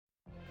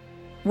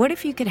What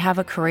if you could have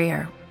a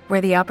career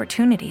where the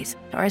opportunities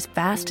are as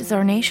vast as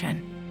our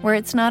nation, where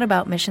it's not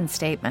about mission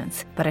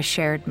statements, but a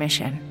shared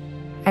mission?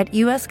 At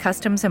U.S.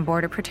 Customs and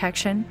Border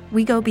Protection,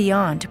 we go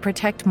beyond to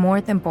protect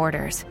more than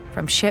borders.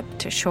 From ship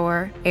to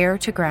shore, air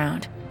to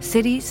ground,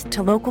 cities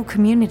to local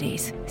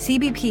communities,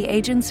 CBP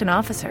agents and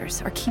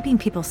officers are keeping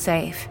people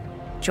safe.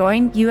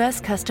 Join U.S.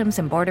 Customs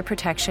and Border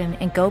Protection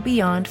and go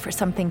beyond for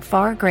something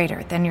far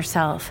greater than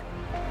yourself.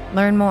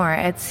 Learn more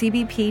at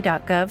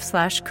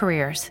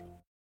cbp.gov/careers.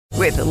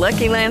 With the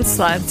Lucky Land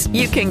Slots,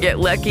 you can get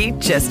lucky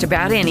just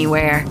about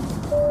anywhere.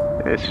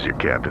 This is your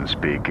captain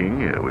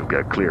speaking. We've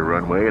got clear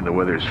runway and the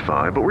weather's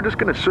fine, but we're just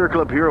going to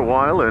circle up here a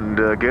while and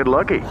get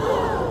lucky.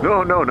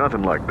 No,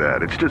 nothing like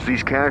that. It's just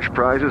these cash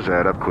prizes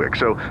add up quick.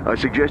 So I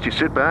suggest you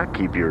sit back,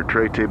 keep your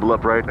tray table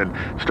upright, and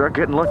start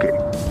getting lucky.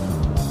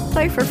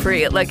 Play for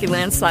free at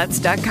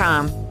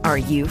LuckyLandSlots.com. Are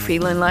you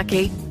feeling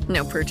lucky?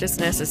 No purchase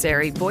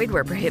necessary. Void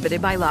where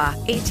prohibited by law.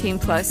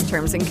 18+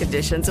 terms and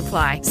conditions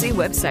apply. See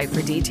website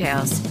for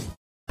details.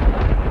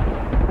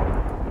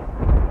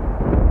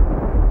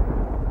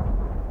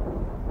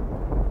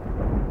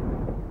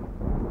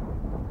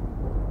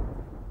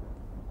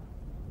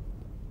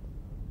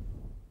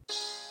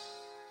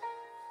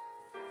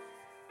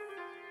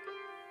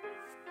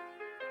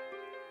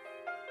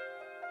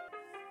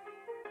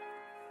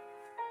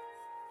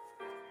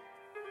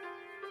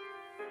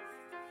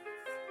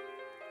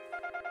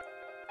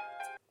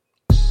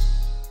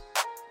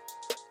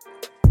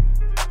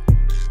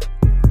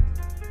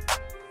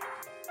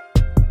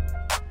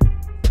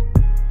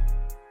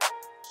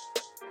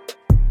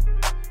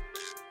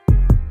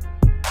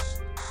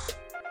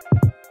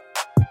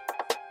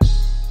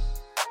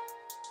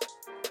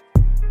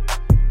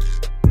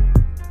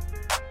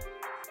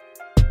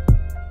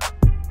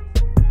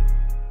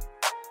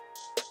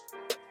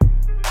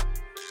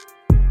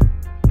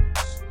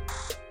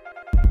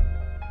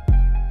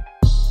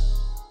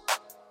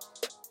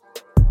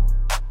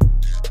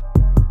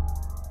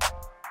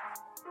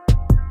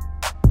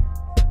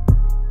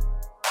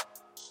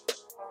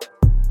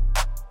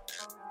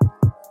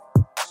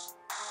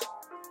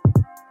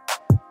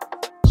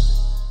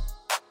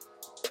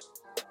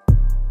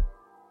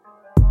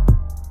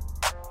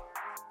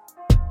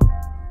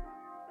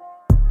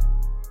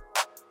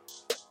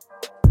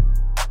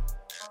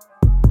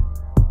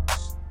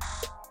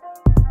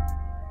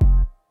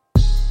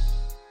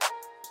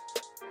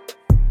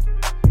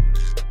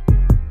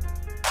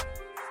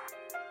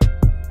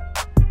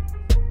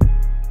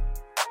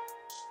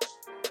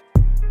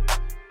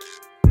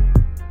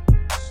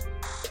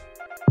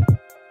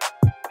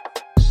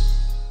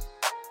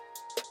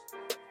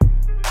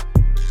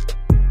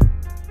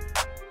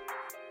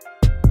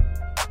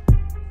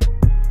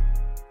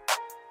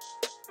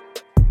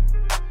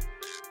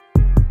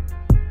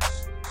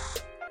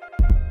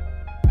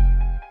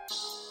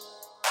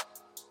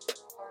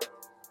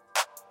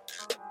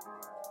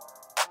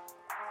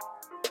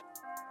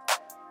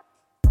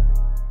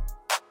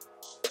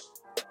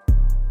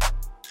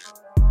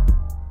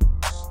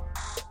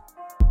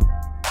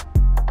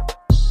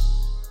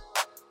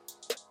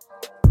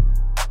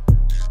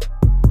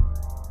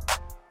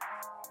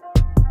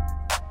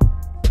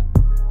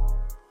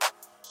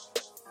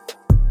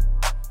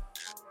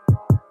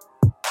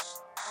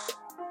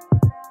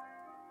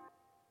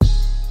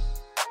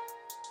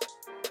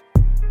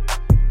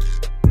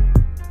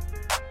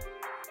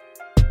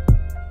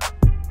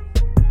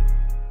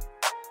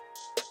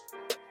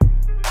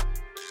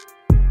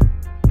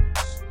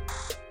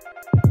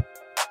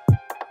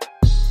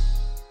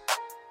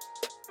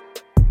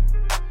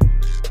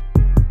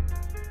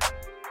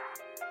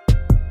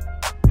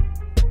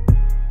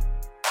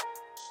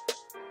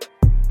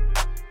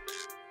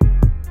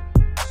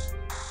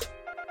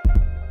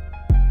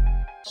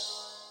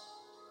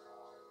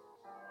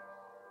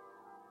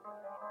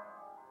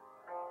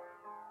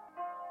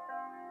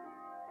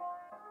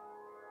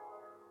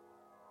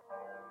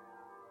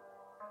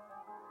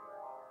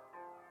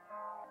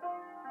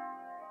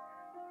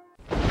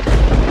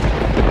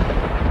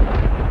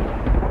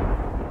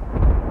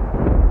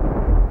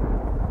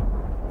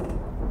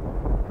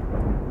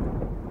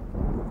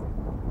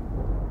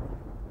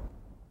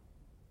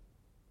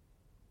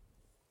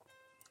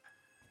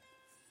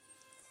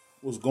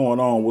 What's going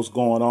on? What's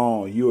going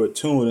on? You are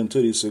tuned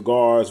into the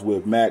Cigars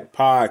with Mac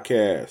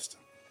podcast.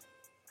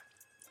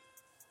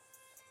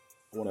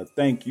 I want to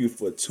thank you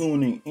for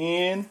tuning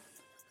in.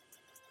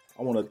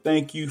 I want to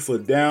thank you for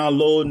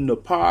downloading the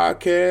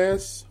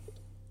podcast.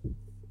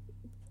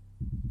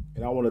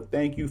 And I want to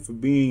thank you for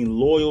being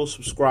loyal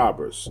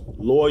subscribers,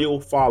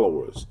 loyal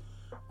followers.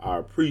 I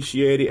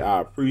appreciate it. I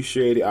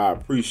appreciate it. I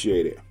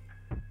appreciate it.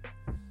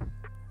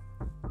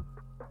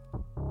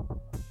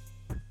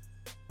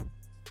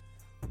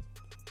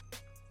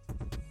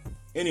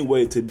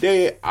 Anyway,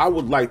 today I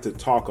would like to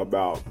talk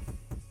about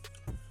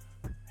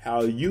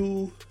how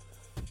you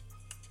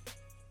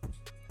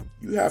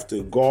have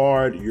to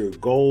guard your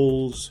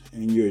goals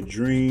and your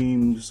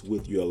dreams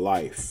with your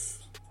life.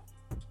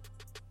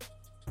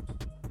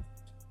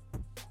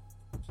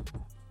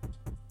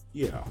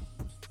 Yeah,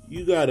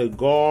 You got to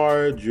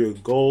guard your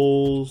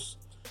goals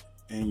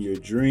and your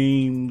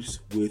dreams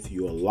with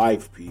your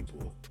life,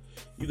 people.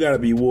 You got to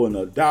be willing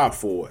to die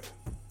for it.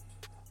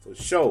 For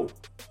sure.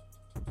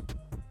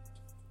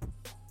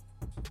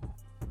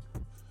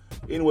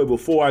 Anyway,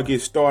 before I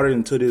get started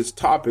into this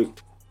topic,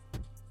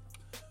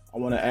 I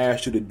want to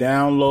ask you to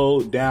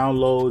download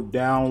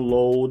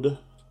the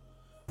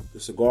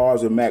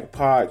Cigars with Mac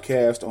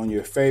podcast on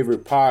your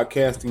favorite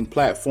podcasting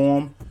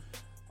platform.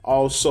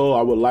 Also,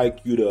 I would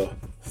like you to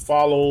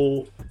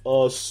follow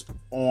us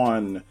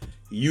on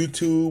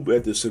YouTube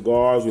at the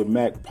Cigars with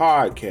Mac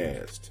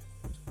podcast.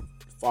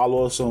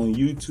 Follow us on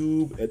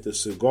YouTube at the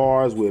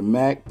Cigars with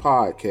Mac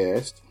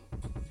podcast.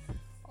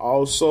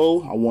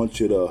 Also, I want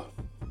you to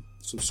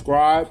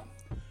subscribe,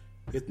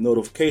 hit the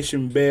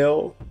notification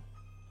bell,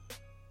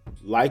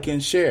 like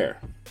and share.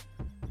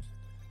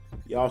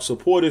 Y'all,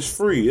 support is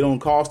free. It don't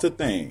cost a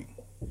thing.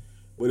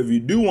 But if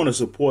you do want to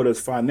support us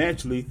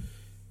financially,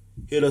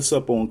 hit us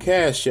up on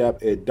Cash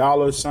App at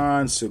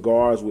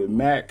 $Cigars with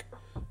Mac.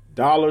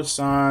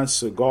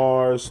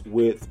 $Cigars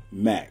with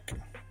Mac.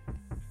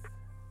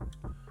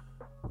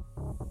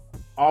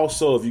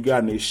 Also, if you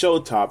got any show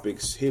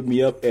topics, hit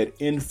me up at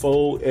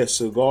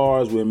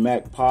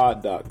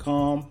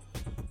info@cigarswithmacpod.com.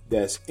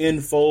 That's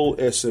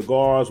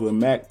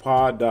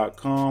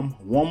info@cigarswithmacpod.com.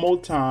 One more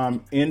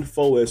time,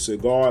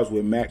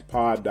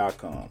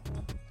 info@cigarswithmacpod.com.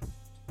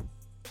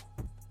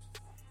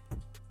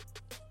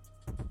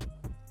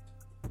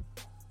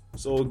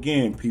 So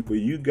again, people,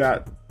 you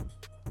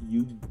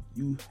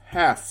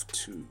have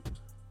to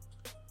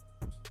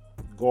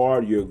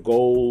guard your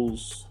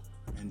goals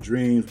and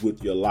dreams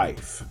with your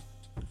life.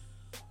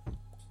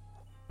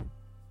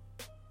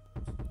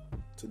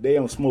 Today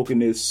I'm smoking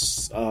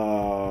this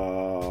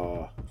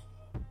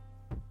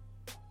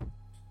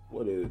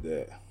what is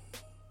that?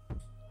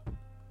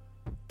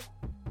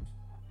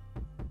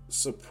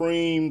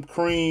 Supreme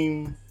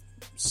Cream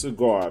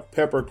cigar,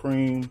 pepper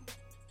cream.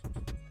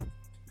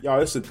 Y'all,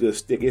 it's a good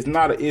stick. It's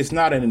not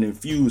an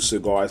infused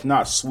cigar. It's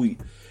not sweet.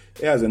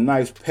 It has a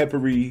nice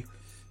peppery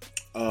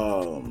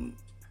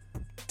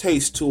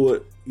taste to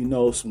it. You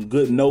know, some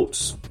good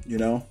notes. You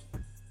know.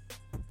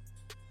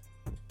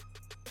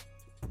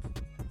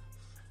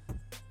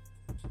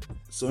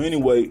 So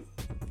anyway,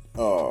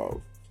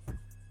 you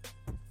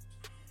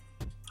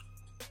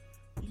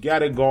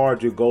gotta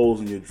guard your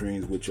goals and your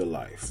dreams with your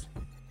life.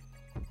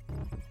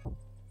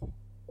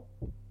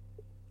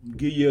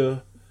 Give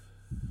you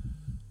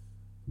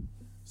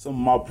some of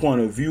my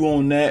point of view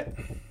on that,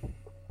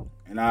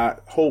 and I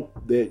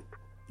hope that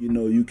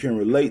you can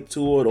relate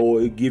to it,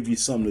 or it give you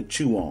something to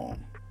chew on.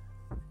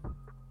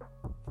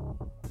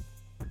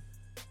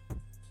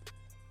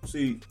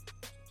 See,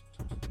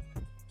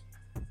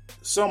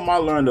 something I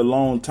learned a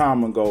long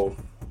time ago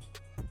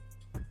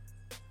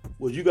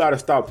was you got to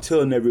stop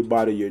telling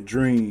everybody your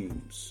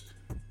dreams.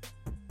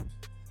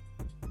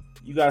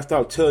 You got to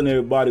stop telling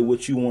everybody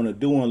what you want to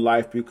do in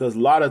life, because a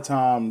lot of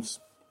times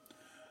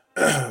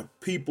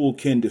people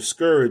can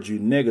discourage you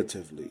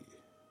negatively.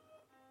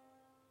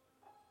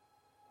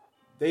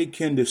 They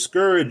can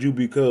discourage you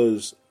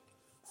because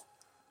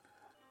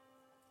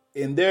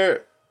in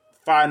their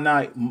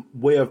finite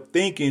way of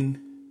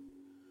thinking,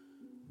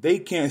 they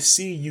can't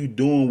see you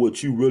doing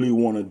what you really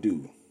want to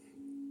do.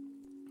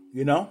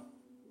 You know?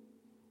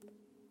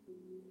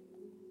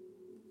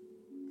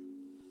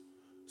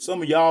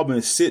 Some of y'all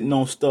been sitting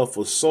on stuff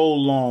for so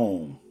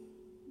long,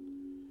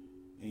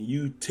 and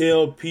you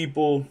tell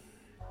people,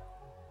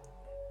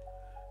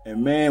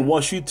 and man,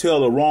 once you tell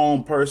the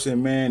wrong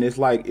person, man, it's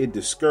like it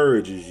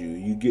discourages you.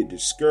 You get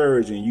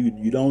discouraged, and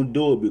you don't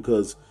do it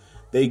because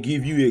they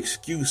give you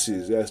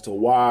excuses as to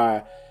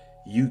why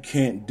you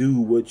can't do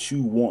what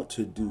you want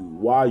to do,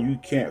 why you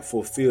can't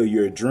fulfill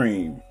your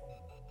dream.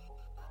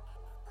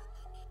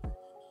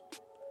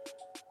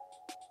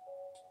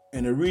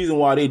 And the reason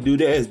why they do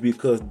that is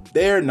because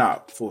they're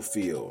not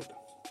fulfilled,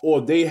 or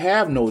they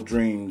have no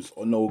dreams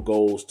or no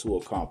goals to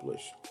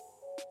accomplish.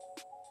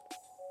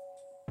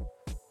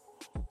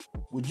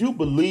 Would you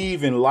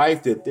believe in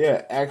life that there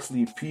are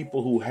actually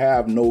people who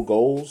have no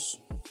goals?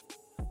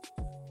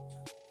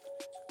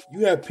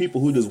 You have people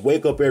who just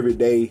wake up every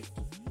day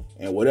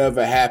and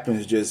whatever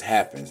happens just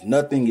happens.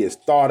 Nothing gets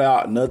thought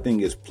out. Nothing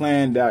gets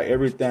planned out.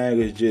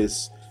 Everything is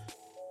just,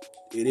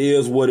 it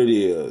is what it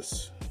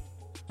is.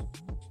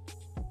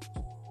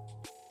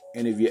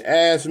 And if you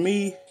ask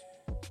me,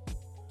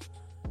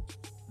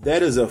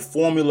 that is a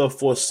formula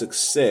for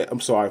success.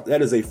 I'm sorry,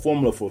 that is a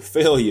formula for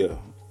failure.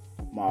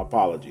 My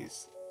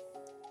apologies.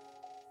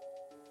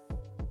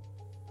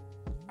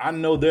 I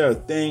know there are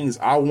things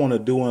I want to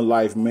do in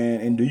life,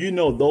 man. And do you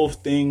know those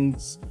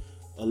things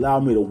allow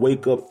me to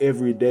wake up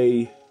every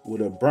day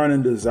with a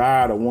burning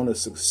desire to want to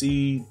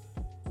succeed?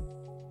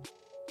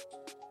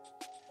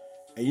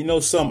 And you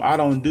know something I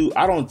don't do?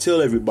 I don't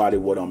tell everybody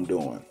what I'm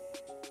doing.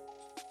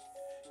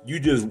 You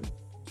just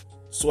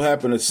so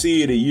happen to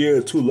see it a year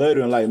or two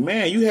later and like,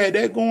 man, you had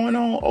that going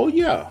on? Oh,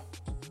 yeah.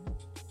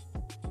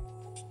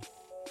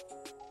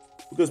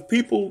 Because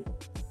people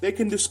they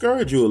can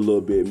discourage you a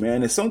little bit,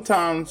 man. And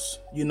sometimes,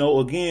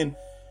 again,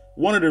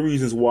 one of the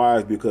reasons why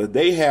is because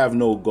they have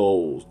no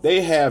goals.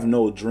 They have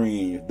no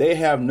dreams. They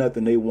have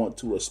nothing they want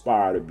to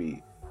aspire to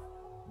be.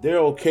 They're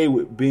okay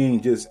with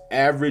being just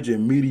average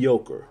and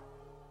mediocre.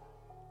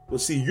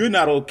 But see, you're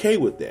not okay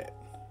with that.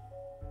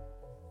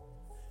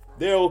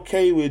 They're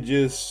okay with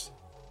just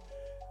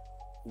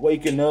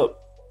waking up.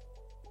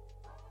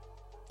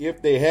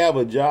 If they have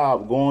a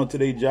job, going to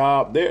their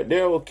job,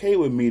 they're okay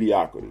with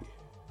mediocrity.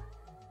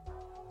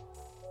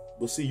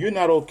 But see, you're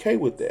not okay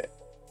with that.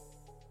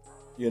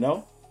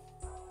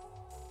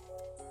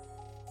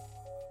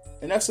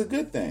 And that's a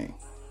good thing.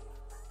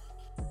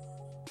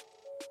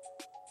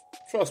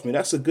 Trust me,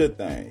 that's a good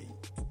thing.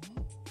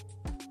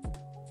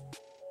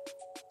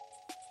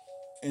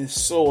 And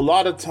so a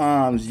lot of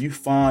times you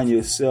find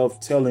yourself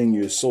telling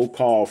your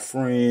so-called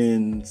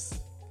friends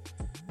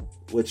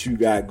what you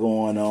got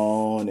going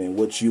on and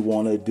what you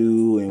want to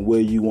do and where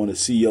you want to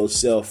see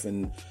yourself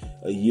in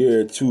a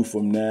year or two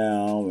from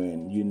now.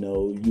 And, you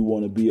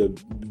want to be a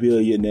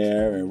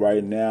billionaire. And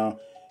right now,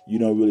 you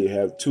don't really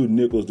have two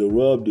nickels to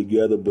rub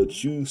together,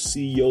 but you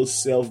see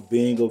yourself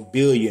being a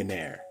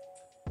billionaire.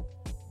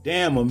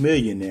 Damn, a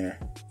millionaire.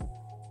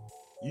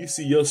 You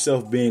see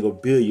yourself being a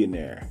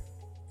billionaire.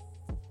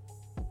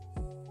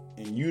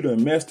 And you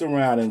done messed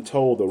around and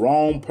told the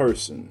wrong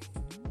person.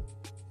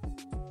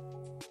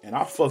 And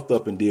I fucked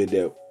up and did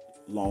that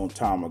long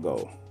time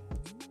ago.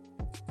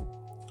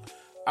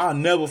 I'll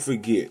never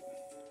forget.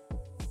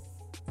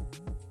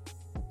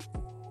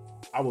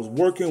 I was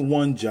working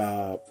one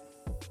job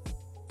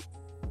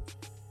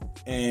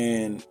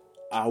and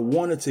I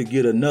wanted to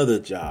get another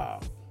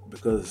job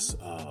because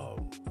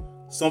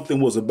something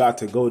was about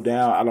to go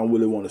down. I don't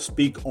really want to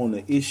speak on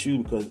the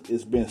issue because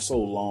it's been so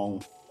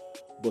long,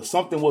 but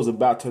something was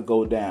about to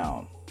go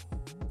down.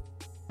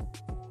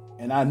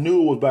 And I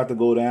knew it was about to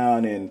go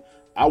down and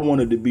I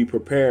wanted to be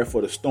prepared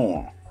for the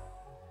storm.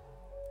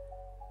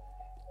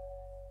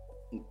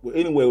 Well,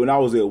 anyway, when I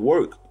was at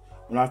work,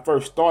 when I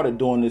first started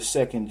doing this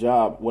second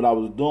job, what I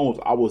was doing was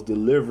I was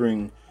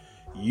delivering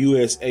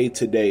USA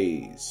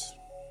Todays.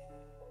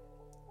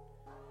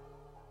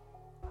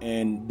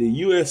 And the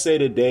USA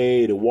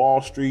Today, the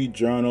Wall Street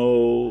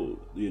Journal,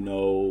 the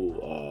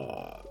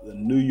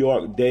New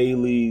York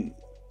Daily,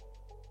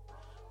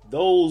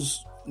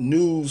 those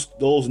news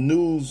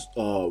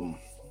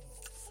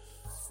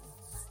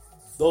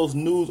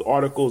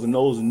articles and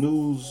those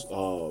news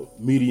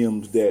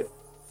mediums that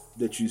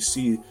you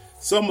see,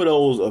 some of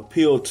those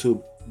appeal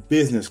to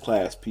business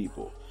class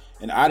people.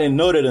 And I didn't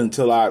know that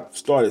until I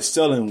started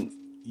selling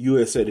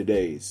USA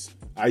Todays.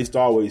 I used to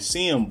always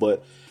see them,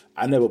 but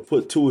I never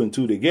put two and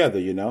two together,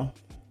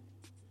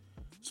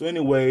 So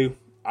anyway,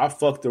 I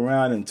fucked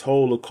around and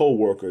told a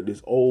coworker,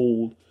 this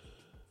old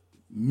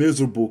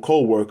miserable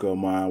coworker of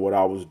mine, what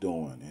I was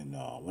doing. And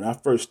when I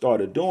first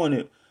started doing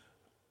it,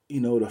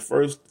 the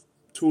first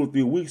 2 or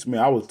 3 weeks,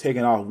 man, I was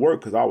taking off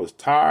work because I was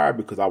tired,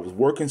 because I was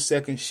working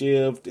second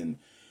shift, and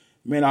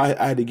man, I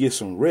had to get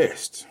some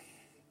rest.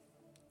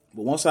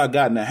 But once I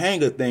got in the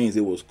hang of things,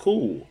 it was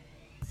cool.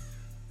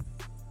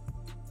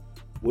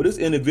 Well, this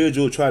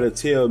individual tried to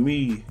tell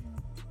me,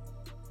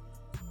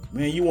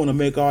 man, you want to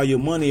make all your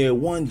money at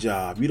one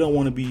job. You don't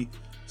want to be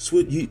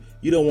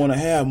you don't want to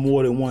have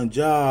more than one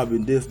job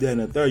and this, that,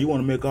 and the third. You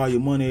want to make all your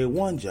money at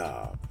one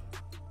job.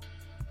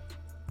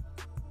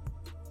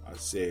 I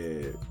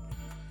said,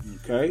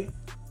 okay.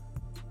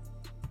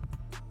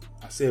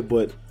 I said,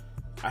 but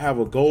I have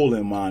a goal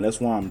in mind. That's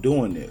why I'm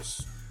doing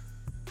this.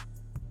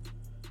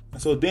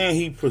 And so then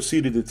he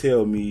proceeded to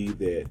tell me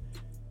that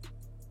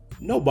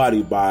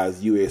nobody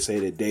buys USA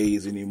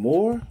Todays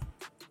anymore.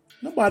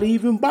 Nobody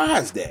even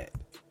buys that.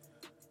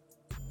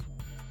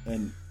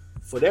 And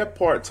for that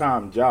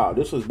part-time job,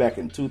 this was back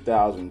in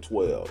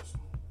 2012.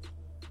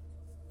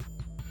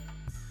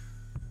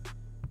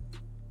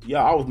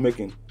 Yeah, I was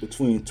making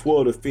between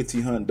 $1,200 to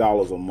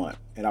 $1,500 a month,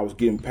 and I was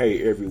getting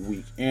paid every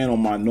week. And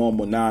on my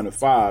normal 9 to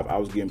 5, I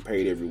was getting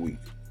paid every week.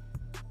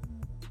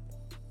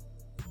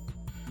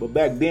 But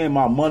back then,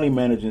 my money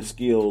managing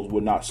skills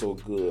were not so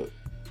good.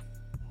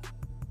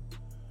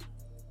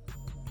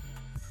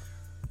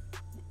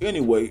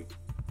 Anyway,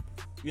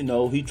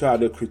 he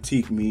tried to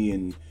critique me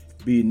and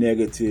be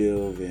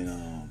negative,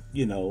 and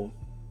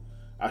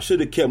I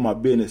should have kept my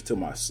business to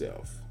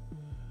myself.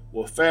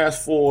 Well,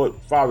 fast forward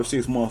 5 or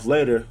 6 months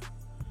later,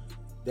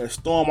 that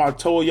storm I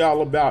told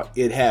y'all about,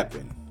 it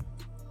happened.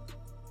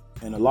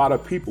 And a lot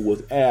of people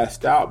was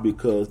asked out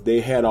because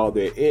they had all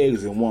their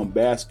eggs in one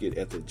basket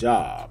at the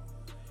job.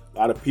 A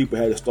lot of people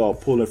had to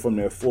start pulling from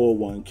their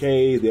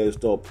 401ks. They had to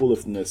start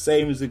pulling from their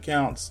savings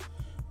accounts.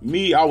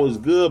 Me, I was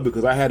good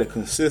because I had a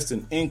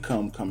consistent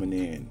income coming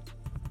in.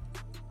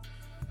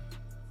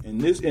 And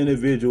this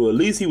individual, at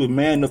least he was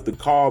man enough to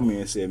call me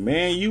and say,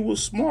 man, you were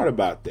smart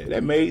about that.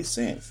 That made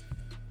sense.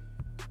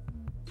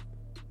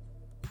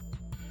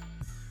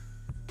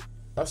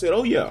 I said,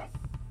 oh yeah.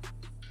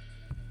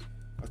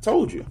 I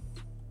told you.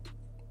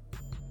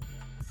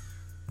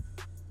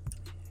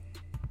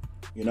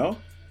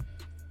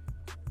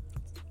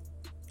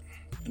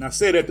 And I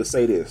say that to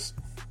say this.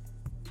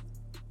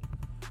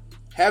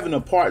 Having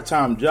a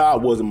part-time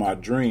job wasn't my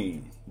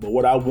dream, but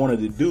what I wanted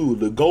to do,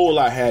 the goal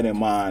I had in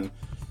mind,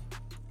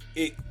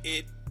 it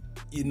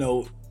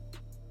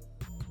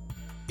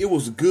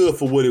was good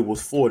for what it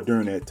was for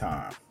during that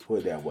time. Put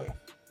it that way.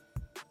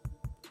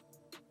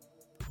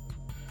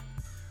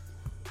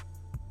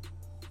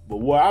 But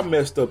where I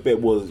messed up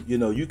at was,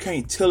 you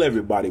can't tell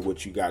everybody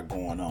what you got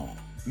going on.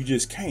 You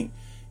just can't.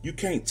 You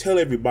can't tell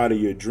everybody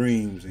your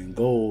dreams and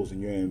goals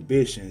and your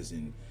ambitions,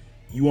 and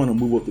you want to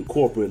move up the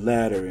corporate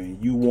ladder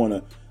and you want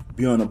to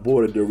be on the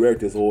board of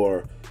directors,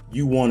 or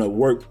you want to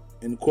work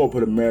in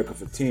corporate America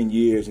for 10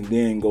 years and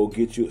then go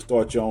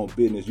start your own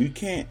business. You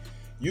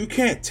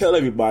can't tell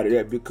everybody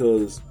that,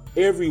 because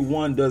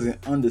everyone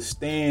doesn't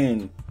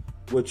understand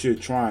what you're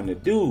trying to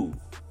do.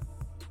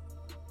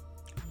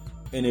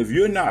 And if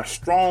you're not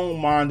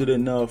strong-minded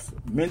enough,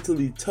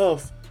 mentally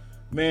tough,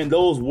 man,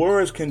 those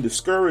words can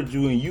discourage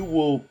you and you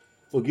will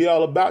forget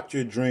all about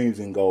your dreams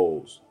and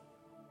goals.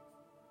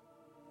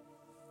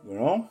 You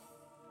know?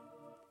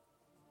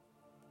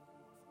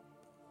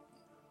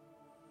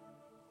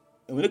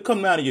 And when it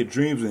comes down to your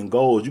dreams and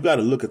goals, you got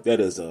to look at that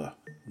as a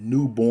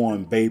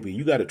newborn baby.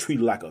 You got to treat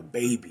it like a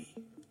baby.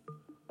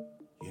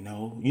 You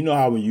know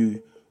how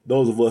when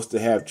those of us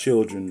that have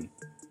children,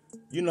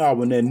 you know how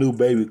when that new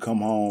baby come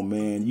home,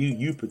 man,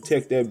 you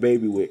protect that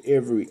baby with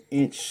every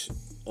inch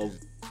of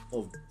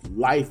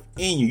life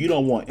in you. You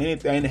don't want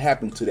anything to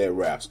happen to that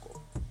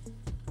rascal.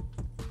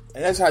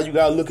 And that's how you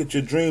got to look at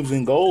your dreams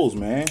and goals,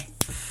 man.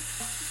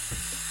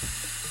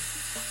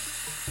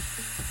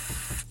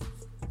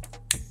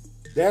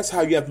 That's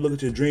how you have to look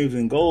at your dreams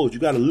and goals. You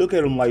got to look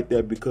at them like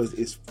that because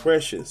it's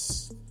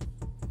precious.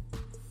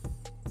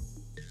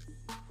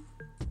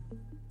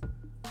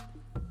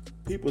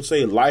 People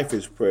say life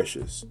is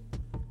precious.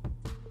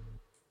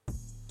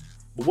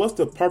 But what's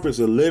the purpose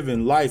of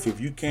living life if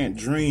you can't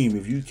dream,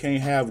 if you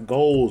can't have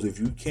goals, if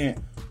you can't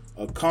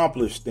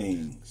accomplish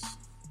things?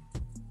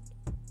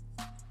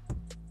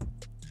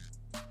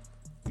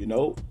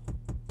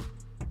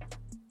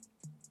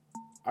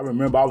 I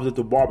remember I was at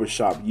the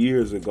barbershop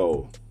years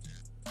ago,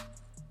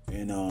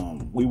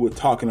 and we were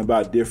talking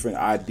about different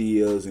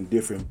ideas and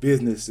different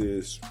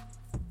businesses.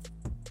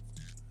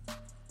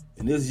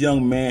 And this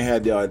young man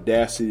had the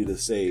audacity to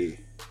say,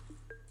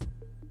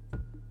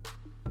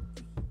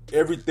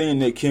 everything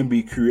that can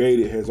be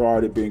created has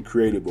already been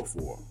created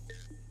before.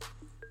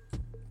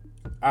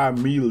 I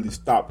immediately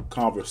stopped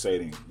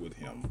conversating with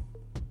him.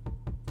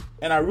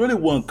 And I really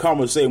wasn't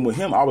conversating with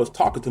him. I was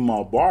talking to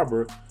my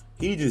barber.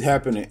 He just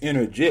happened to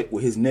interject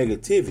with his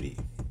negativity.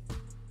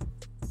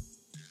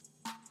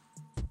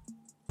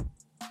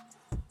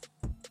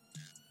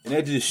 And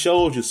that just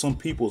shows you some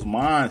people's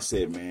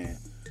mindset, man.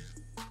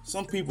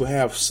 Some people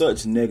have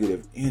such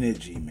negative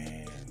energy,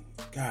 man.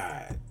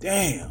 God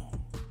damn.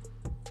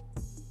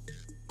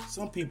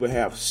 Some people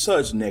have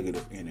such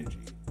negative energy.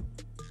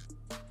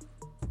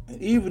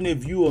 And even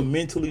if you are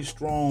mentally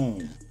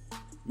strong,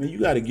 man, you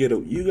gotta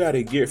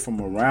get from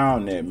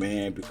around that,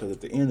 man, because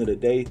at the end of the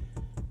day,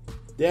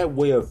 that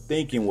way of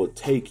thinking will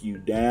take you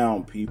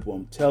down, people.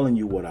 I'm telling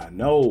you what I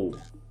know.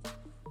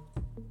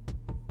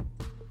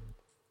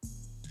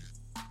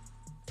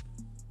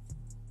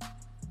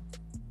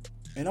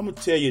 And I'm gonna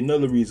tell you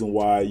another reason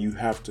why you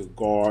have to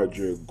guard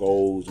your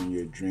goals and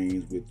your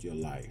dreams with your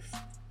life.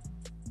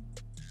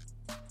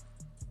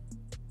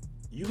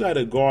 You got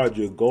to guard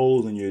your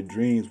goals and your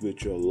dreams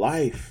with your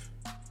life.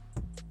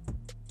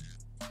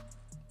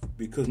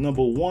 Because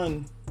number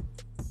one,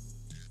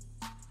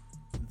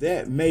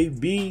 that may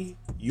be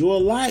your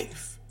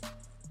life.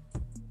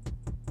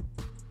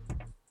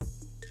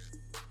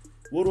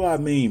 What do I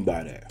mean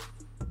by that?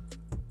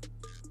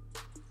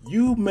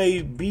 You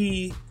may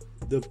be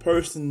the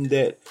person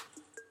that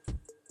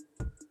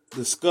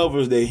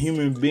discovers that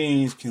human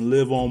beings can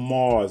live on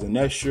Mars, and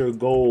that's your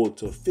goal,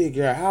 to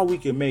figure out how we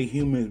can make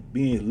human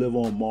beings live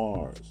on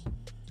Mars.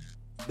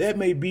 That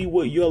may be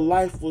what your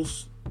life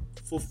was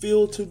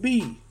fulfilled to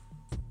be.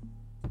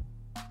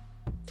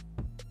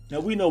 Now,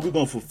 we know we're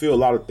going to fulfill a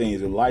lot of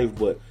things in life,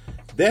 but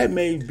that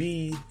may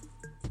be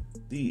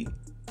the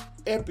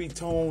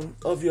epitome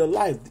of your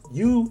life.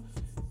 You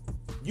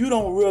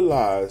don't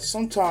realize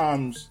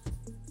sometimes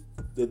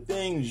the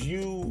things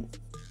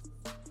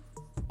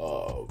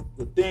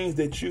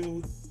that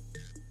you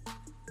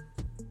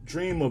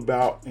dream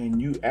about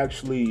and you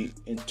actually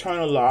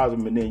internalize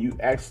them and then you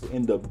actually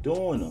end up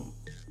doing them.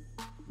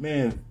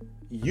 Man,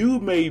 you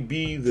may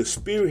be the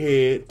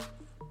spearhead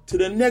to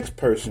the next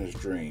person's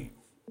dream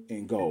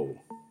and goal.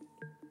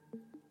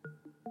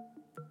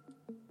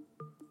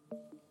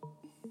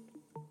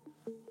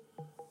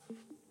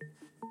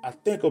 I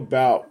think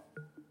about,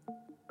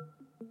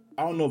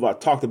 I don't know if I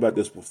talked about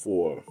this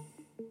before,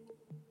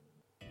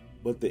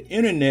 but the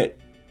internet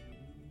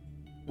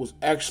was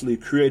actually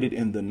created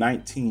in the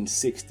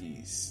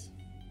 1960s.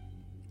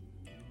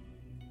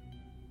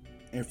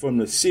 And from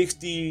the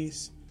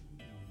 60s,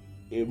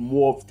 it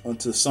morphed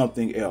into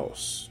something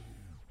else.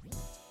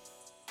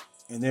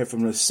 And then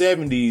from the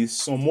 70s,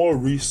 some more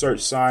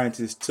research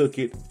scientists took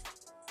it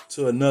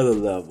to another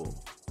level.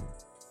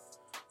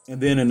 And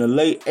then in the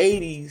late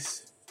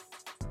 80s,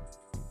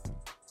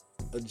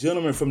 a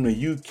gentleman from the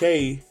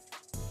UK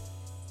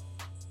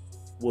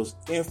was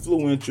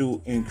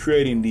influential in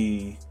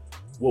creating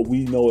what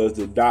we know as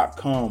the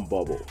 .com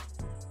bubble.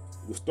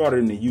 It was started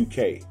in the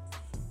UK.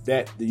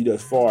 That,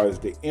 as far as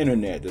the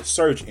internet, the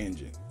search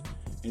engine.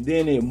 And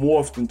then it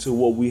morphed into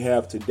what we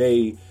have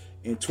today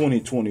in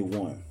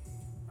 2021.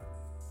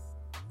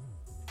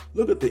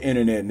 Look at the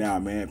internet now,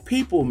 man.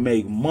 People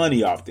make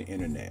money off the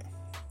internet.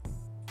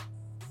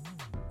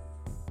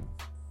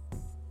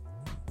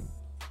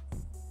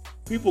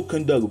 People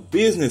conduct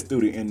business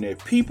through the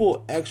internet.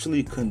 People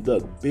actually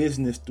conduct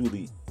business through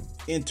the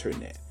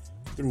internet,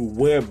 through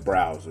web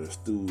browsers,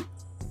 through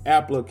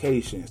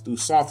applications, through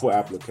software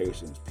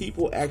applications.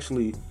 People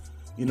actually,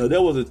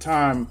 there was a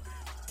time,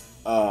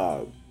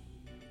 I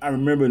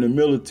remember in the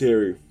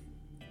military,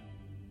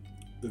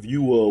 if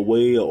you were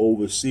away or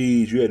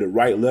overseas, you had to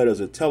write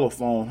letters or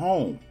telephone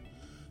home.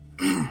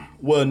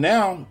 Well,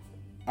 now,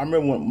 I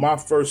remember when my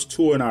first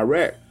tour in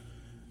Iraq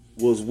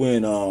was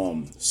when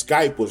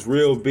Skype was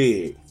real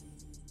big.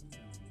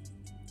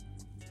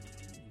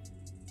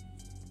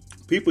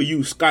 People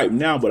use Skype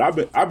now, but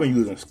I've been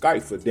using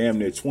Skype for damn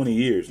near 20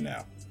 years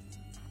now.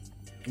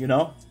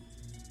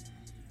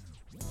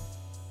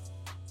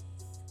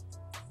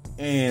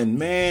 And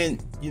man,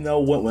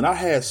 when I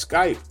had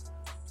Skype,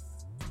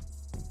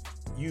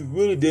 you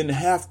really didn't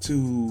have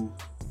to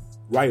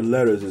write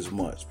letters as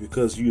much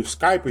because you're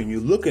Skyping,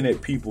 you're looking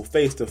at people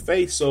face to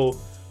face, so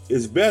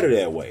it's better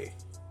that way.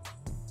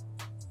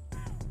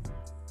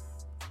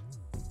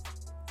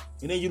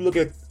 And then you look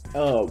at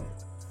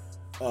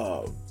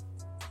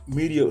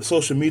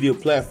social media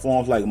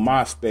platforms like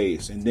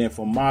MySpace, and then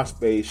from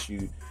MySpace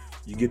you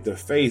get the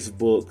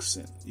Facebooks,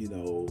 and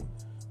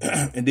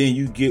and then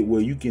you get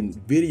where you can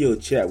video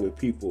chat with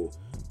people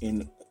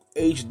in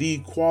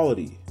HD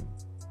quality.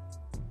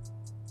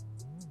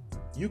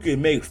 You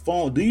can make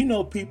phone. Do you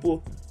know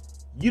people?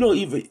 You don't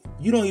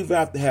even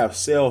have to have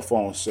cell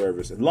phone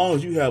service. As long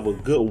as you have a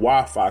good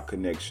Wi-Fi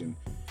connection,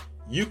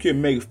 you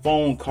can make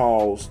phone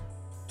calls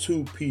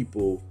to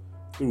people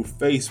through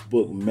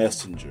Facebook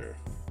Messenger,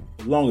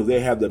 as long as they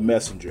have the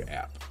Messenger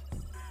app.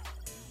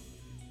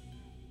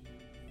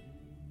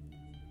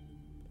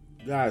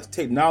 Guys,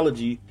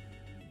 technology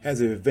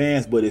has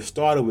advanced, but it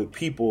started with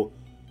people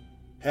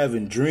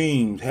having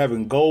dreams,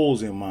 having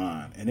goals in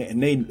mind, and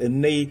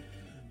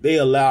they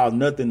allow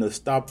nothing to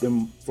stop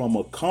them from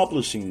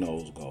accomplishing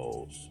those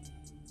goals.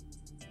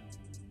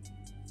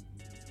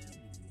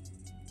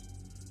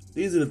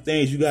 These are the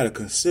things you got to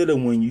consider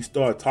when you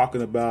start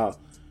talking about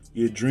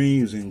your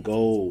dreams and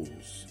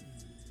goals.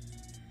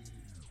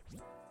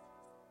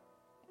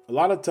 A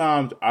lot of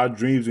times our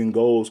dreams and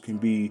goals can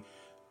be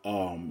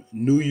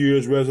New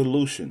Year's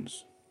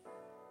resolutions.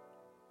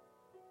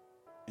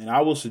 And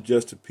I will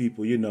suggest to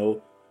people,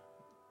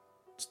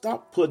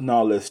 stop putting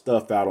all that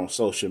stuff out on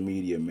social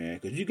media, man.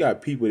 Because you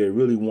got people that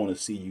really want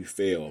to see you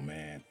fail,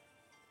 man.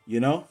 You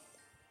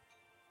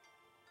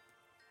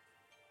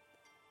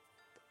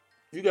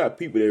got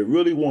people that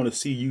really want to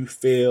see you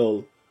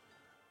fail.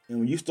 And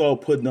when you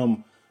start putting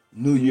them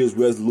New Year's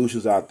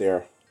resolutions out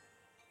there,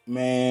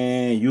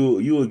 man,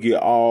 you will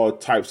get all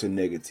types of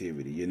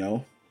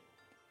negativity,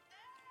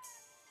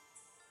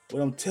 But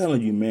I'm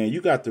telling you, man,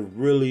 you got to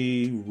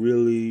really,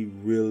 really,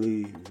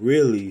 really,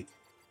 really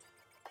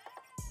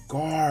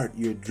guard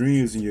your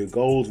dreams and your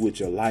goals with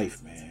your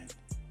life, man.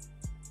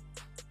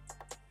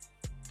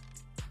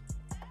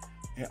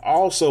 And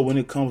also, when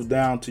it comes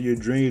down to your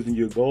dreams and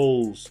your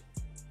goals,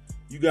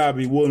 you gotta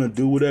be willing to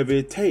do whatever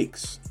it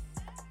takes.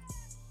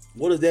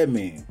 What does that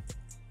mean?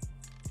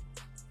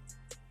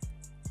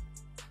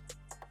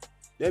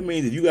 That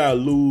means if you gotta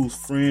lose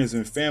friends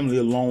and family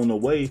along the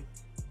way,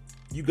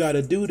 you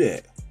gotta do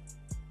that.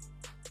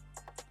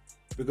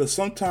 Because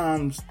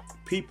sometimes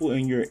people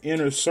in your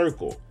inner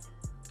circle,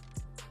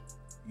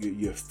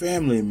 your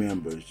family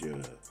members,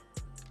 your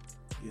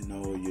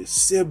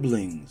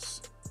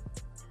siblings,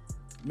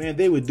 man,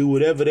 they would do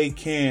whatever they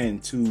can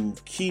to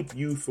keep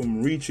you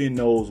from reaching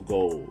those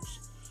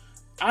goals.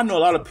 I know a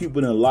lot of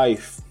people in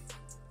life,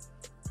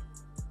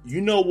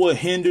 what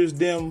hinders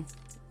them?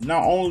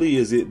 Not only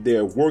is it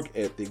their work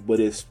ethic, but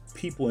it's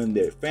people in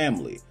their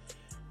family.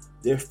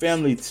 Their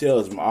family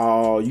tells them,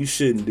 oh, you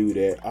shouldn't do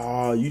that.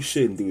 Oh, you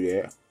shouldn't do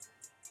that.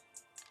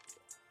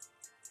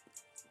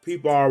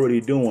 People are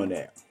already doing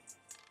that.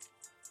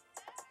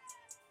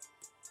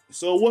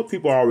 So what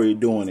people are already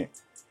doing it?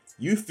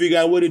 You figure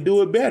out a way to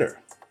do it better.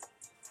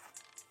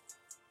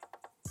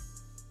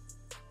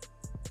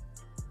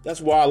 That's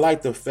why I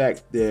like the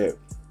fact that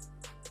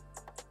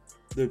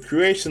the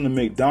creation of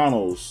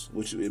McDonald's,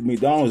 which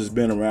McDonald's has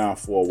been around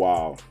for a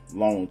while,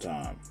 long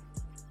time.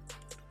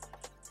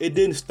 It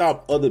didn't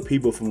stop other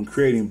people from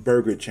creating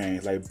burger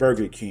chains like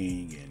Burger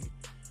King and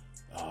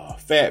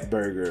Fat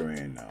Burger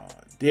and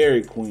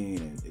Dairy Queen,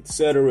 and et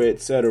cetera,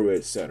 et cetera,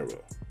 et cetera.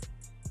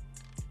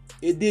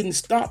 It didn't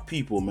stop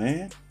people,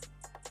 man.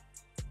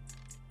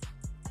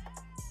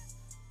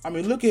 I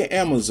mean, look at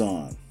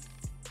Amazon.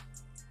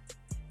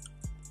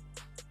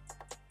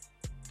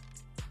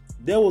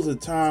 there was a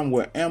time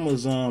where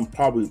Amazon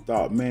probably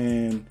thought,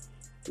 man,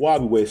 why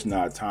are we wasting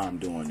our time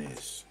doing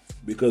this?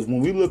 Because when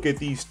we look at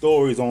these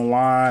stories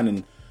online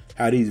and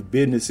how these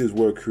businesses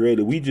were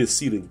created, we just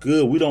see the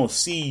good. We don't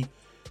see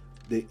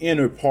the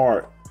inner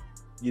part.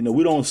 You know,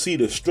 we don't see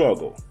the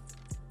struggle.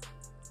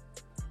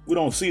 We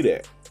don't see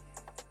that.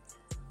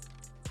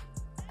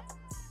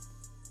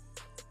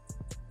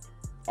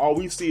 All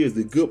we see is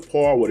the good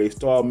part where they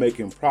start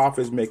making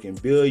profits, making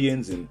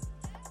billions and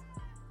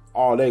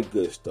all that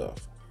good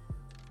stuff.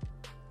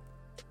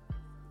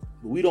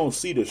 But we don't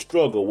see the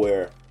struggle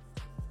where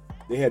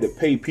they had to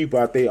pay people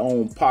out their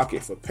own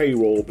pocket for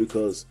payroll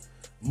because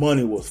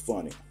money was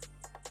funny.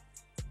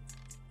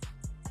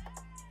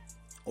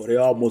 Or they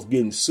almost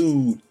getting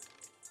sued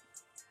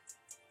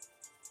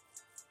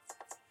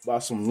by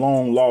some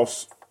long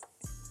lost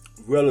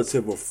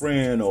relative or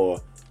friend,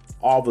 or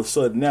all of a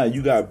sudden now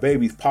you got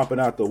babies popping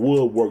out the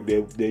woodwork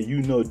that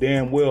you know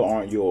damn well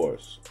aren't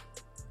yours.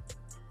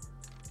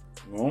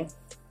 You know?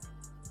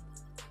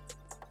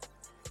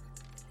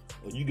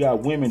 Or you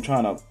got women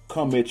trying to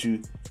come at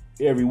you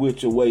every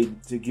which way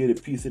to get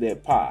a piece of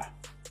that pie.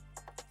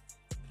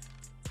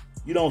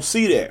 You don't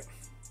see that.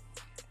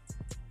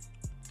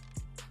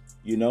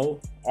 You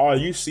know, all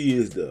you see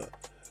is the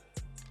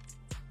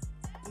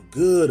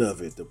good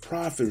of it, the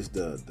profits,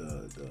 the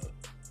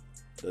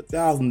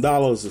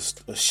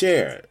 $1,000 a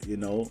share, you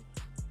know,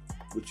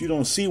 but you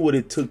don't see what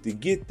it took to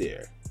get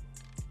there.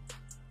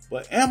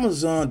 But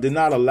Amazon did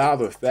not allow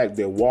the fact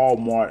that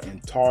Walmart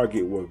and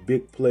Target were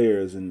big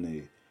players in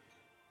the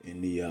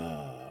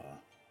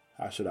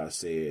how should I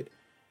say it,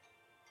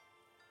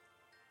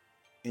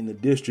 in the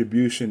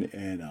distribution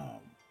and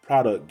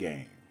product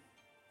game.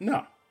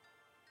 No.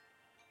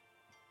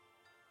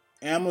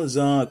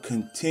 Amazon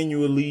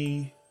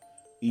continually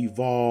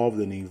evolved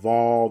and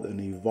evolved and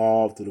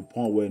evolved to the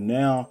point where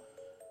now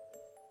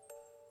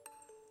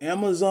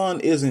Amazon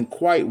isn't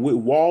quite with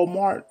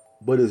Walmart,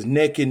 but is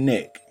neck and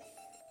neck.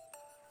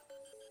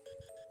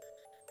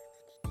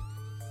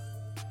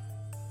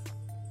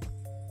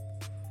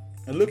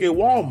 And look at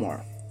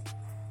Walmart.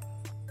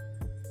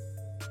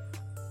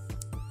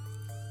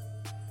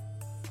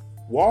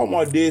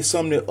 Walmart did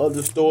something that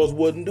other stores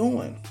wasn't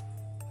doing.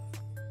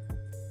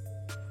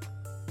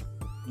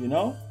 You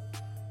know?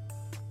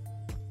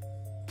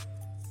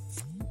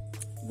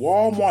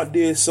 Walmart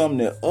did something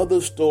that other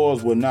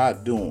stores were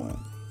not doing.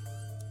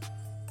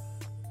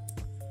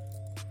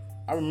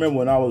 I remember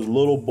when I was a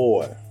little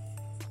boy,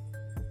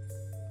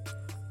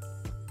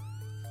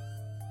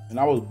 and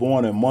I was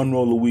born in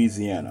Monroe,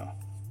 Louisiana.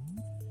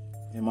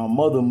 And my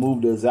mother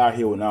moved us out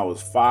here when I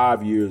was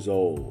 5 years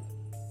old.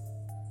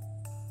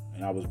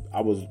 And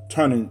I was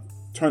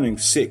turning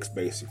 6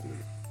 basically.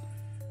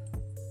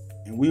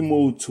 And we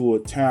moved to a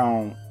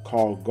town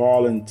called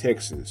Garland,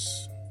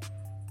 Texas,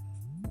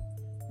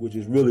 which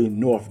is really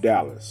North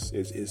Dallas.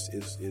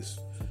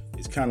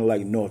 It's kind of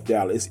like North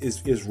Dallas.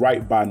 It's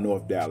right by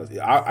North Dallas.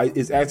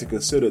 It's actually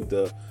considered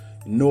the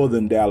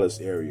northern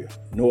Dallas area.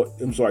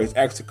 It's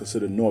actually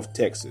considered North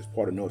Texas,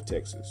 part of North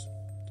Texas.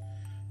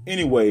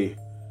 Anyway,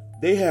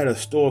 they had a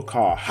store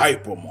called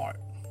Hypermart.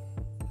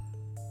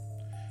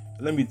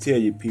 Let me tell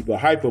you, people,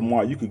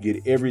 Hypermart, you could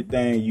get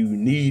everything you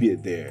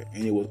needed there,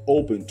 and it was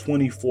open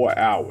 24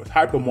 hours.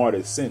 Hypermart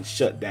has since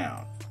shut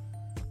down.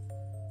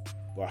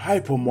 But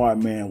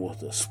Hypermart, man, was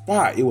the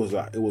spot. It was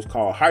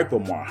called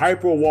Hypermart,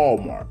 Hyper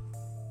Walmart.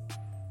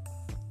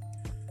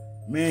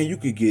 Man, you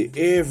could get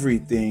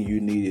everything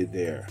you needed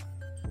there.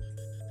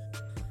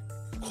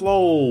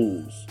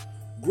 Clothes,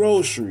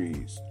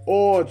 groceries,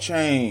 oil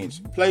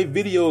change, play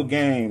video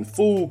games,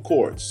 food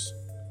courts.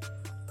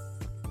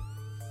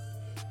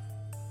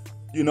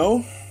 You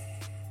know,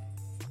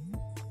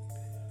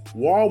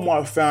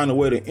 Walmart found a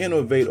way to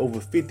innovate over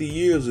 50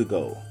 years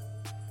ago.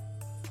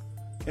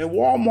 And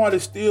Walmart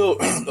is still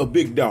a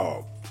big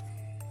dog.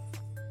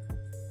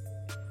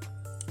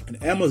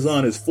 And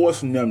Amazon is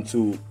forcing them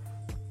to,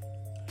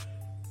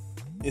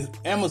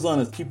 Amazon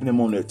is keeping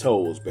them on their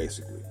toes,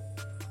 basically.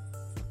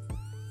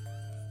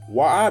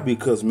 Why?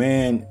 Because,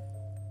 man,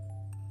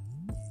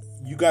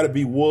 you got to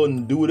be willing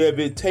to do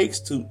whatever it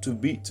takes to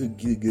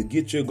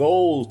get your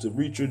goals, to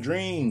reach your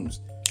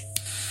dreams.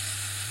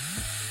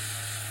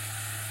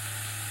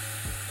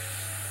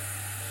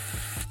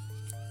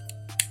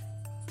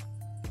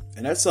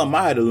 And that's something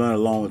I had to learn a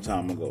long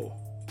time ago.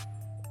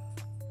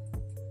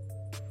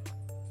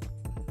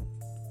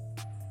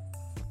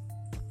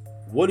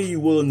 What are you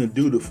willing to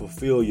do to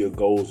fulfill your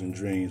goals and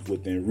dreams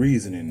within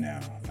reasoning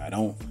now?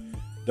 Now,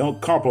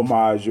 don't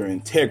compromise your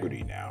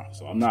integrity now.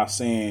 So I'm not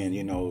saying,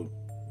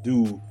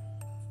 do,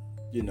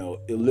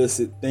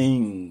 illicit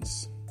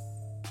things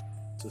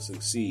to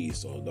succeed.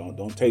 So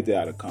don't take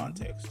that out of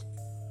context.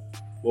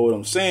 But what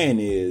I'm saying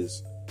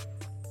is,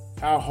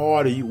 how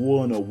hard are you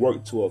willing to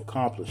work to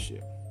accomplish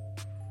it?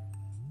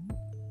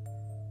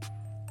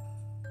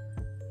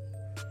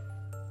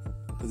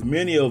 Because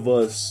many of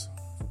us,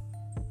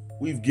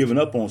 we've given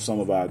up on some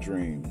of our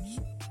dreams.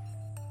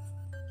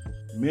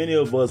 Many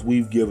of us,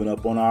 we've given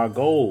up on our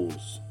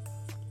goals.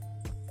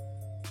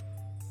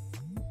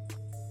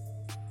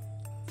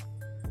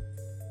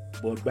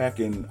 But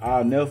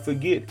I'll never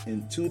forget,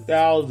 in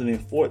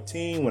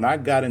 2014, when I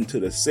got into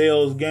the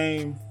sales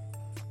game,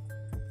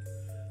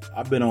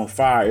 I've been on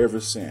fire ever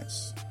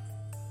since.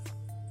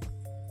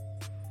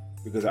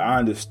 Because I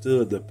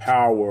understood the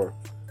power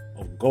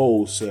of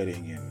goal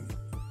setting and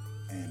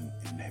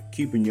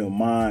keeping your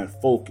mind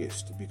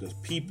focused. Because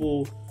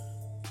people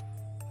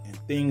and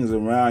things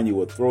around you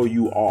will throw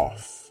you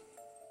off.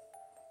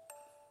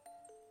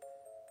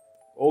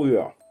 Oh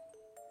yeah.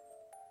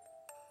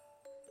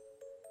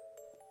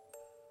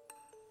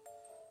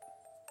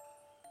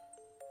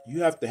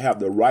 You have to have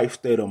the right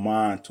state of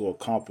mind to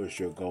accomplish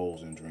your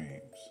goals and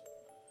dreams.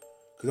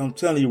 Because I'm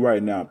telling you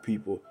right now,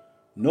 people,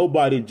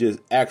 nobody just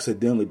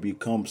accidentally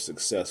becomes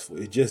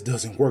successful. It just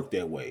doesn't work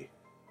that way.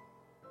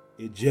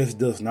 It just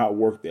does not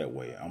work that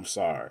way. I'm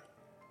sorry.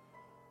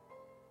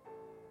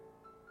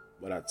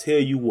 But I tell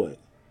you what,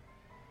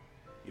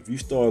 if you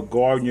start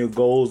guarding your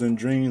goals and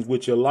dreams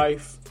with your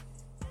life,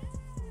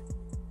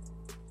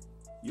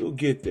 you'll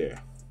get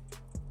there.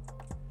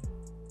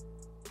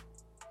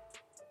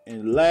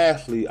 And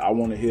lastly, I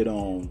want to hit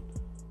on,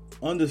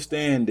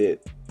 understand that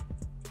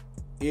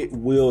it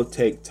will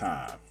take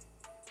time.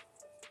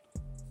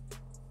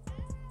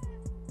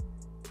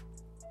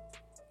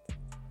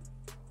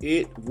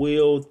 It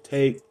will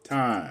take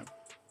time.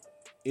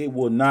 It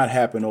will not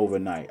happen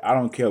overnight. I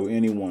don't care what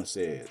anyone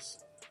says.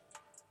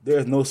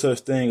 There's no such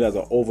thing as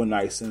an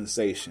overnight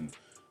sensation.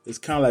 It's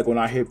kind of like when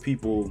I hear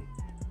people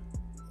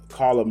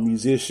call a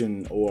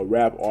musician or a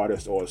rap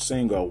artist or a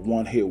singer a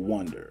one-hit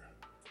wonder.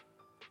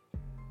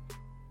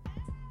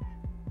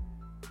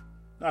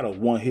 Not a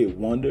one-hit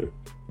wonder.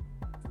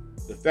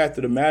 The fact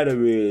of the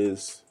matter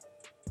is,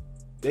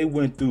 they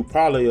went through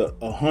probably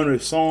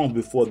 100 songs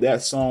before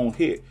that song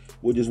hit,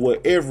 which is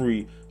what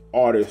every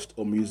artist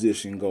or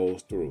musician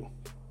goes through.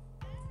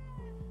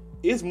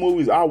 It's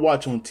movies I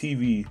watch on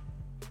TV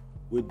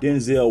with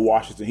Denzel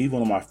Washington. He's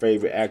one of my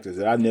favorite actors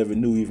that I never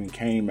knew even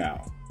came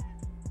out.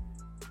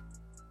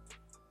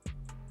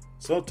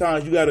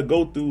 Sometimes you got to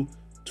go through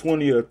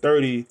 20 or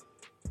 30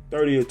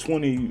 or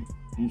 20,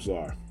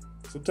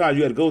 sometimes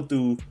you got to go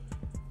through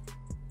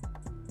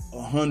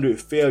 100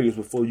 failures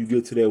before you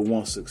get to that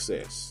one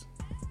success.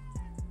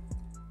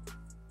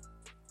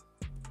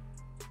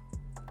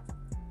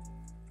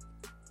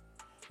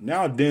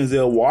 Now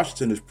Denzel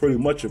Washington is pretty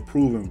much a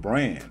proven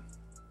brand.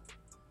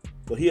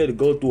 But he had to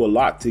go through a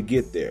lot to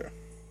get there.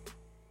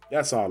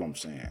 That's all I'm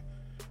saying.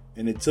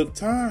 And it took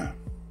time.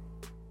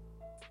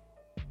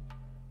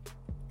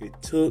 It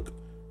took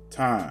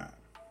time.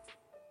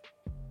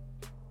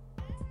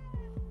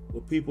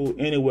 Well, people,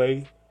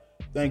 anyway,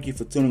 thank you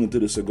for tuning into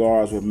the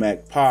Cigars with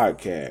Mac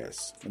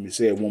podcast. Let me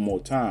say it one more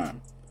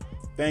time.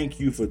 Thank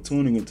you for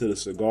tuning into the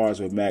Cigars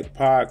with Mac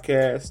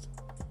podcast.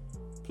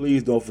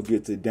 Please don't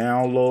forget to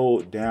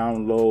download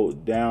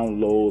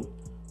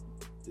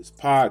this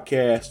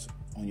podcast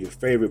on your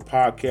favorite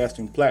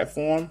podcasting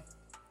platform.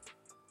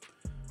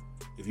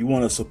 If you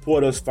want to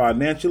support us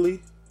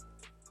financially,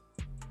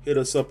 hit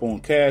us up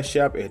on Cash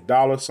App at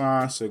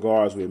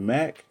 $Cigars with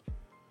Mac.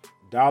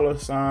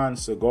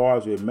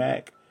 $Cigars with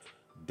Mac.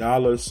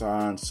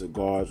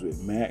 $Cigars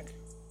with Mac.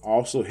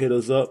 Also hit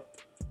us up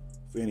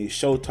for any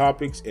show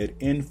topics at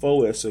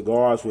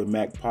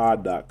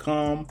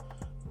info@cigarswithmacpod.com.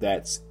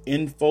 That's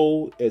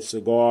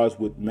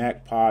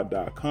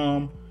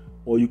info@cigarswithmacpod.com.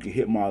 Or you can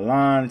hit my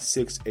line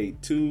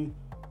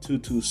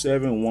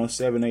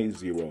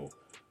 682-227-1780.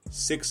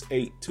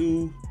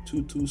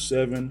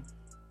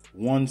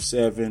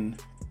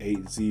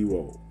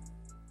 682-227-1780.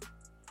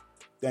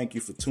 Thank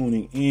you for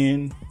tuning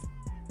in,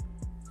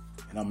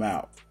 and I'm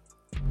out.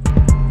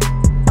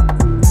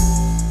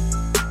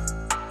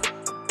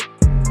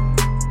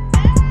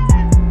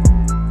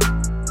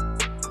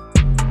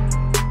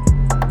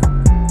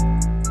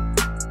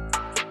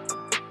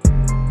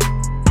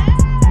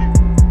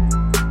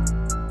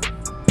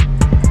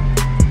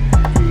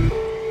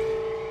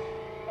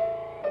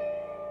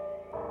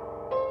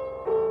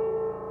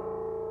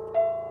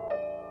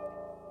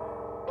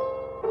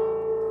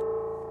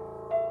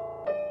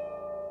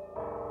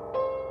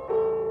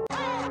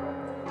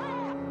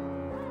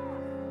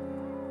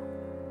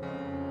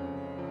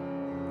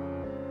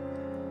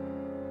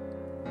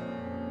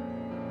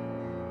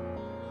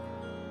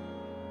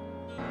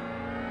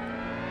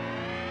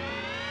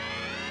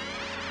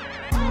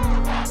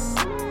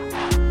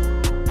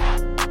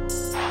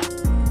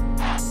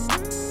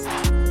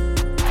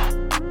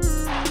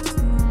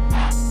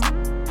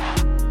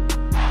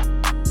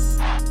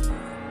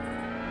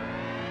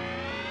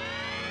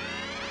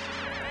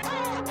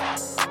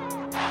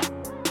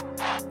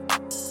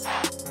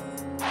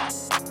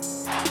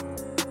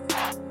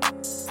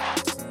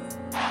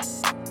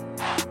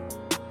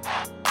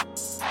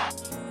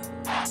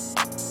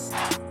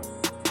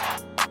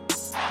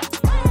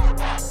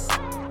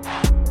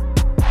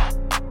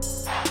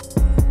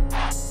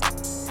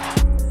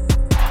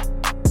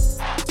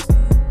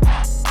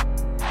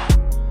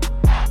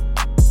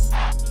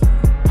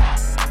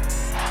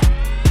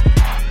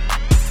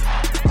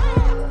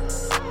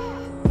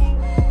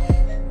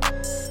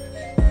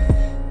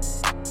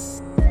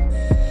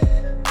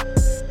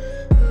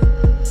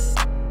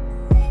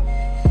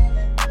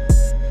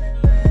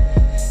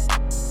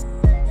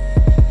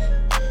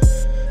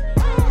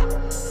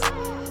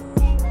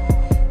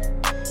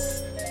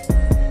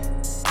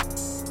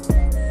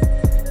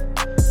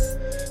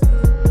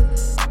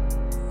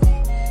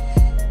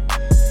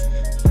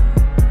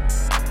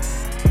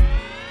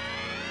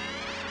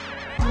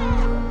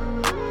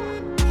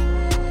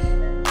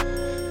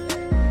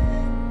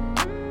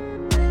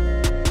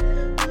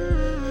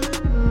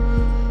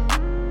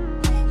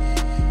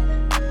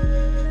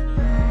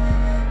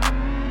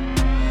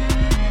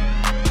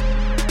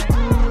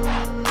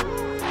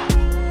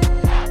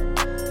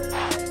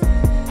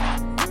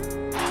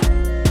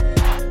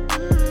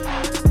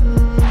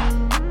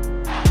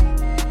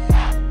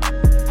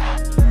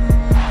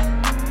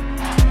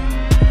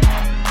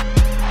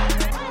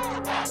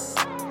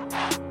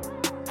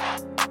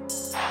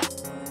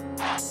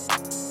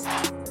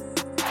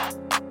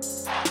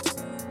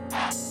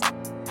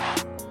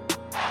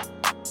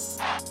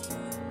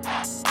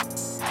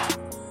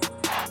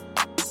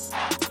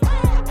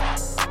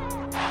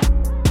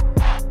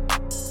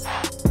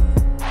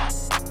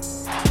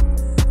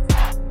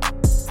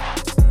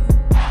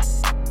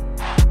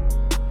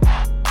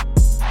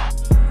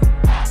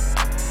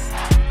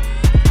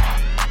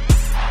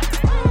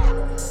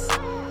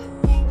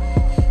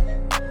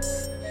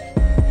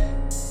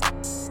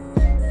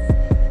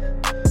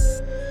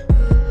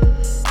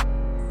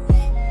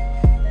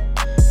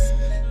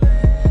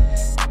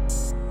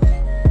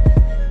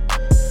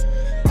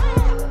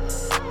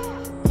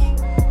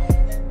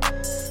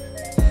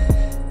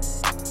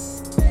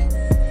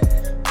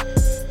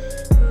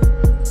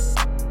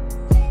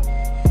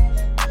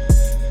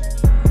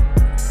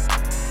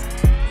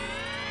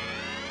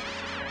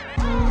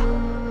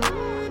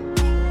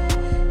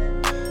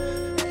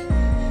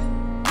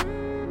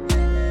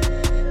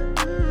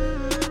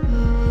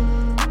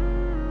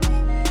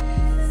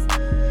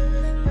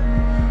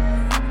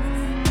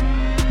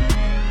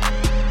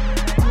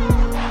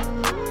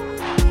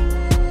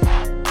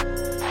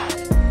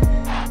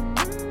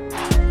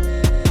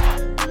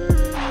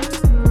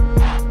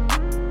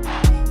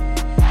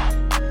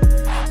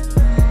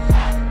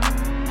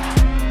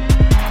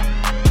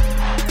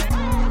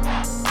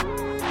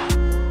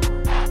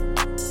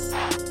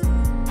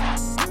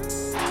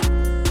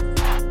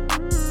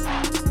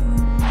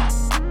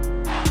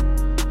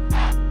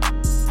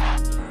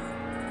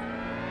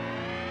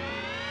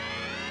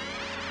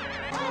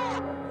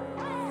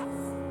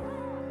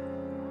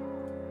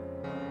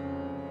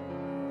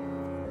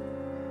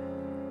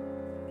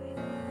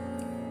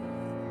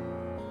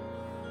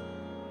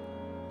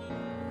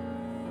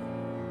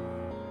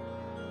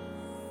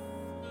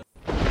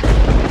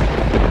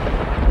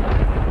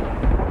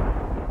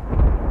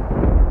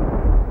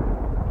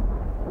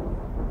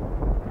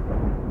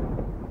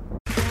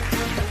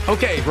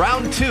 Okay,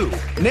 round two.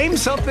 Name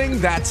something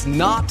that's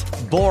not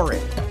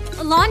boring.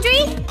 A laundry?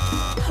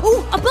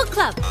 Ooh, a book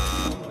club.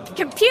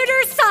 Computer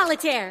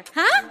solitaire,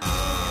 huh?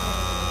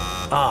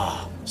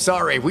 Ah,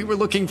 sorry, we were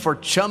looking for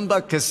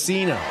Chumba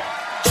Casino.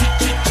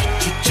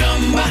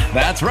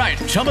 That's right,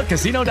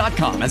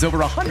 ChumbaCasino.com has over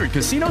 100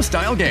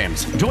 casino-style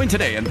games. Join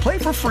today and play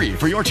for free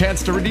for your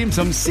chance to redeem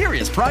some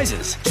serious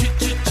prizes.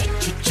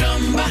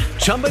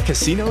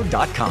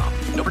 ChumbaCasino.com.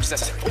 No purchase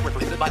necessary. Void where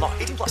prohibited by law.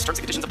 18+ terms and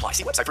conditions apply.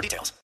 See website for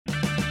details.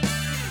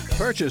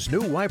 Purchase new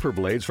wiper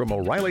blades from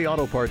O'Reilly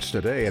Auto Parts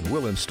today and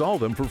we'll install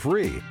them for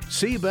free.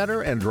 See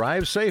better and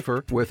drive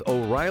safer with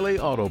O'Reilly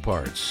Auto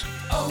Parts.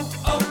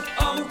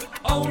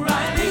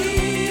 O'Reilly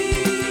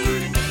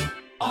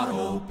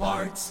Auto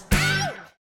Parts.